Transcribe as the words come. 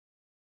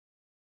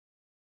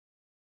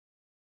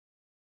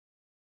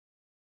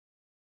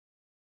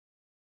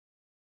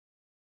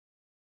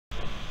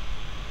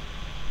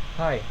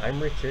Hi, I'm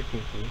Richard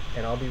Hinkey,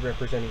 and I'll be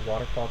representing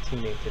Waterfall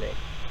Teammate today.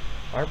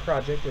 Our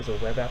project is a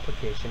web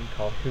application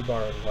called Who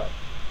Borrowed What.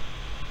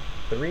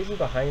 The reason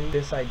behind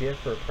this idea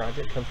for a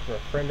project comes from a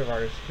friend of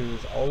ours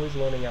who's always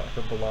loaning out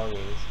her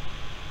belongings,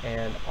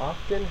 and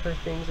often her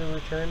things are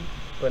returned,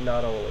 but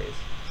not always.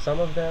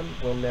 Some of them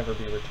will never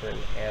be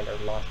returned and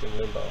are lost in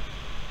limbo.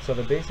 So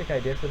the basic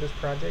idea for this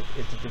project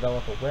is to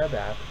develop a web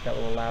app that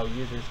will allow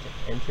users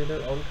to enter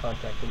their own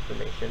contact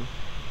information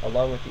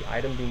along with the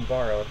item being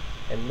borrowed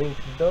and link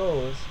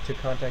those to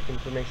contact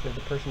information of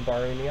the person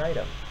borrowing the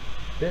item.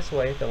 This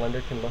way, the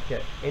lender can look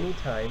at any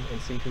time and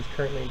see who's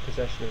currently in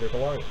possession of their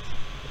belongings.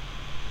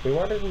 We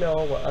wanted to know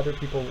what other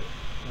people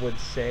would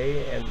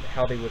say and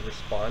how they would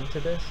respond to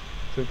this,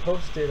 so we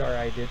posted our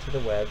idea to the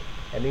web,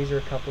 and these are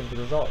a couple of the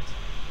results.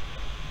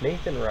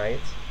 Nathan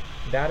writes,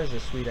 "That is a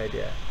sweet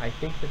idea. I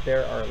think that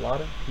there are a lot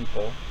of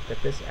people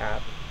that this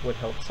app would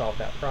help solve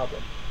that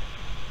problem."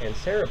 And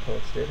Sarah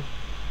posted,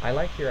 "I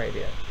like your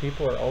idea.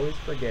 People are always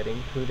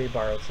forgetting who they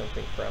borrowed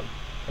something from,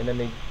 and then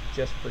they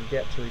just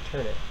forget to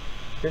return it.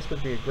 This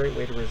would be a great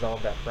way to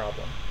resolve that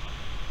problem."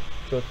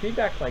 So with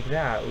feedback like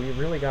that, we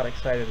really got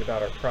excited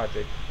about our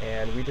project,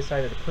 and we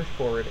decided to push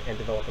forward and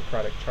develop a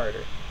product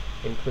charter,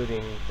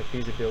 including the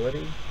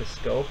feasibility, the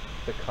scope,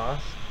 the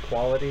cost,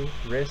 quality,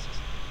 risks,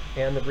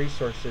 and the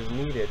resources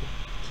needed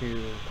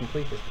to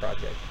complete this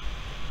project.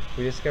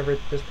 We discovered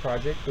that this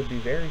project would be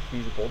very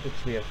feasible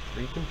because we have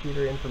 3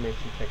 computer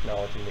information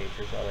technology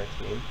majors on our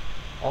team,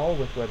 all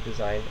with web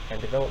design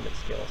and development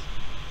skills.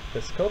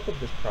 The scope of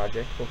this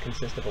project will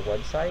consist of a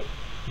website,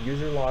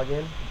 user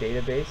login,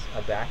 database,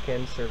 a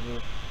back-end server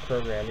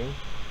programming.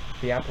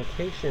 The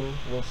application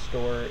will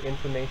store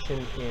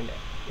information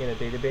in a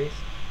database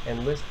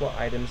and list what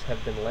items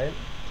have been lent,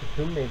 to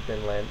whom they've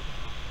been lent,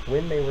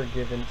 when they were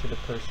given to the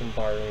person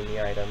borrowing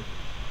the item,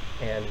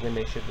 and when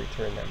they should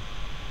return them.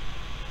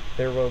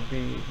 There will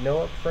be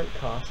no upfront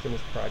cost in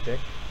this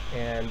project,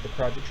 and the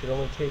project should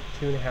only take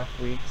 2.5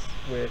 weeks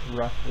with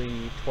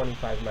roughly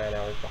 25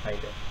 man-hours behind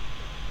it.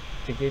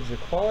 To gauge the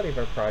quality of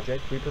our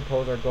project, we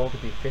propose our goal to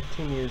be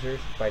 15 users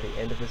by the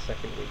end of the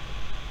 2nd week.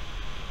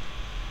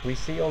 We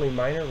see only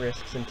minor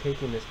risks in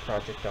taking this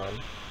project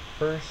on.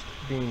 First,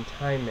 being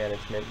time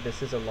management.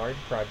 This is a large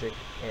project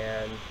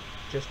and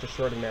just a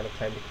short amount of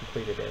time to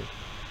complete it in.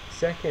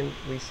 Second,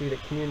 we see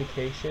that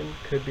communication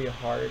could be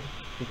hard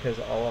because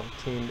all of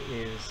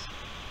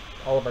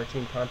our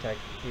team contact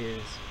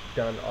is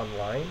done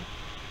online.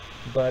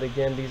 But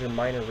again, these are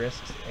minor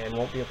risks and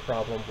won't be a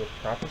problem with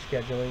proper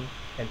scheduling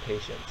and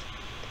patience.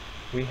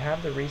 We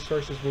have the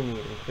resources we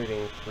need,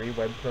 including 3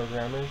 web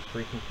programmers,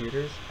 3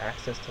 computers,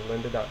 access to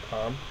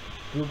lynda.com,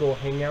 Google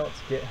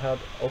Hangouts, GitHub,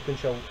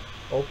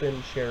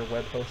 OpenShare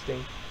web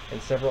hosting, and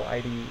several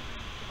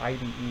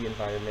IDE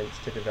environments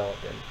to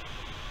develop in.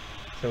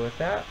 So with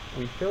that,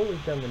 we feel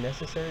we've done the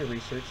necessary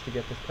research to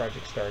get this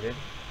project started,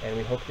 and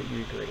we hope that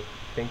you agree.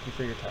 Thank you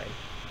for your time.